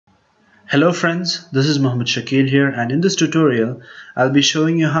Hello friends, this is Mohammed Shakil here, and in this tutorial I'll be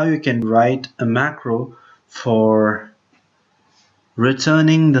showing you how you can write a macro for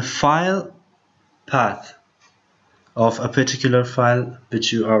returning the file path of a particular file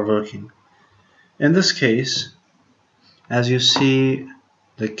which you are working. In this case, as you see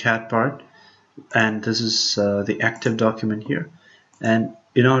the cat part, and this is the active document here, and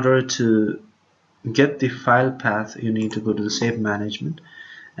in order to get the file path you need to go to the save management,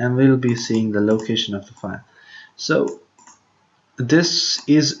 and we'll be seeing the location of the file. So this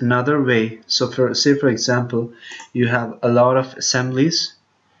is another way. So for example, you have a lot of assemblies,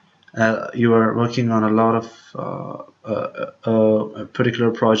 you are working on a lot of a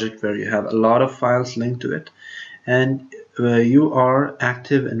particular project where you have a lot of files linked to it, and you are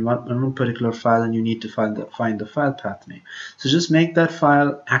active in one particular file, and you need to find the file path name. So just make that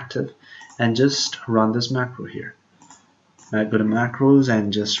file active and just run this macro here. Now go to macros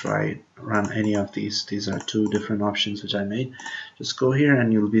and just run any of these. These are two different options which I made. Just go here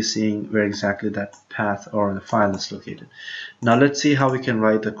and you'll be seeing where exactly that path or the file is located. Now let's see how we can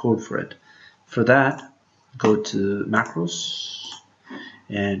write the code for it. For that, go to macros,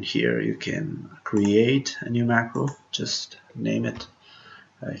 and here you can create a new macro. Just name it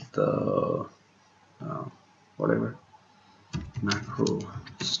like the whatever macro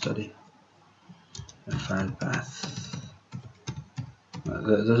study a file path.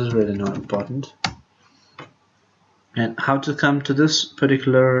 This is really not important. And how to come to this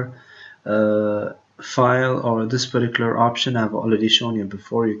particular file or this particular option I've already shown you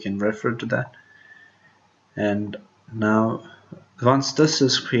before. You can refer to that. And now once this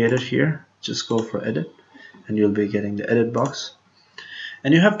is created here, just go for edit and you'll be getting the edit box.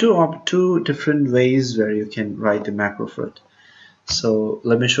 And you have two different ways where you can write the macro for it. So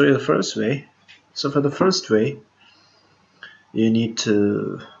let me show you the first way. So for the first way, you need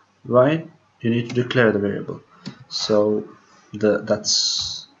to declare the variable. So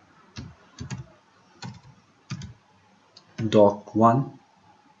that's doc1.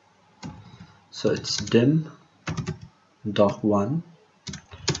 So it's dim doc1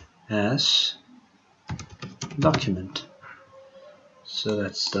 as document. So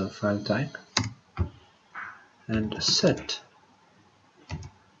that's the file type, and set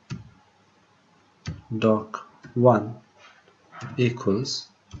doc1 equals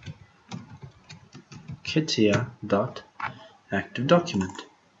Catia dot active document.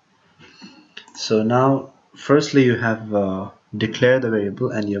 So now firstly you have declared the variable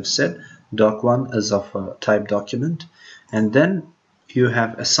and you have set doc1 as of a type document, and then you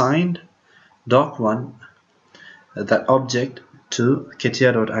have assigned doc1 that object to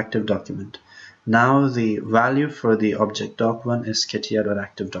Catia dot active document. Now the value for the object doc1 is Catia dot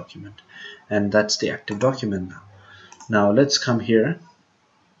active document, and that's the active document now. Now let's come here.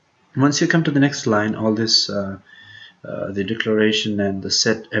 Once you come to the next line, all this the declaration and the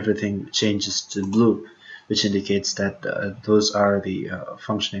set, everything changes to blue, which indicates that those are the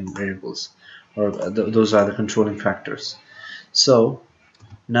functioning variables, or those are the controlling factors. So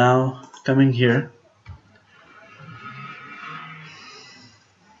now coming here,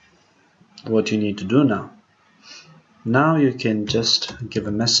 what you need to do now you can just give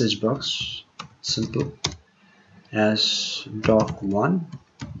a message box, simple, as doc1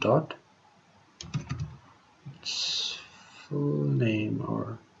 dot its full name,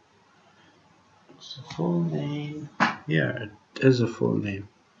 or it's a full name. Yeah, it is a full name.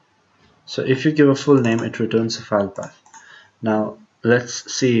 So if you give a full name, it returns a file path. Now let's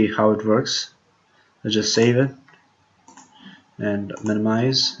see how it works. Let's just save it and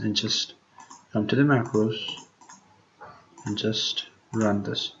minimize and just come to the macros and just run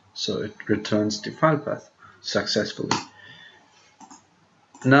this. So it returns the file path successfully.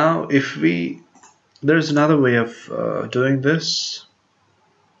 Now there's another way of doing this.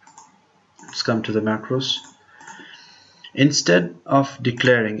 Let's come to the macros. Instead of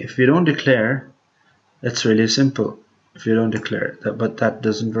declaring, if you don't declare, it's really simple if you don't declare, but that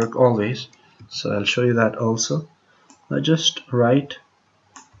doesn't work always. So I'll show you that also. I just write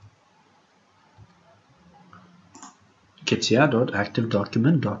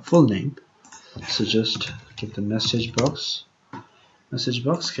Catia.ActiveDocument.fullName. So just give the message box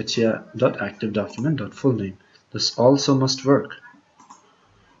Catia.ActiveDocument.fullName. This also must work.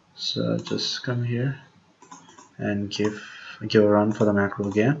 So just come here and give a run for the macro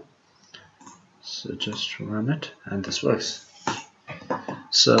again. So just run it, and this works.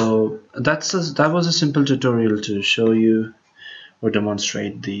 So that was a simple tutorial to show you or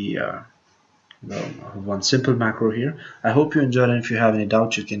demonstrate the one simple macro here. I hope you enjoyed, and if you have any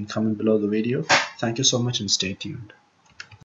doubts you can comment below the video. Thank you so much and stay tuned.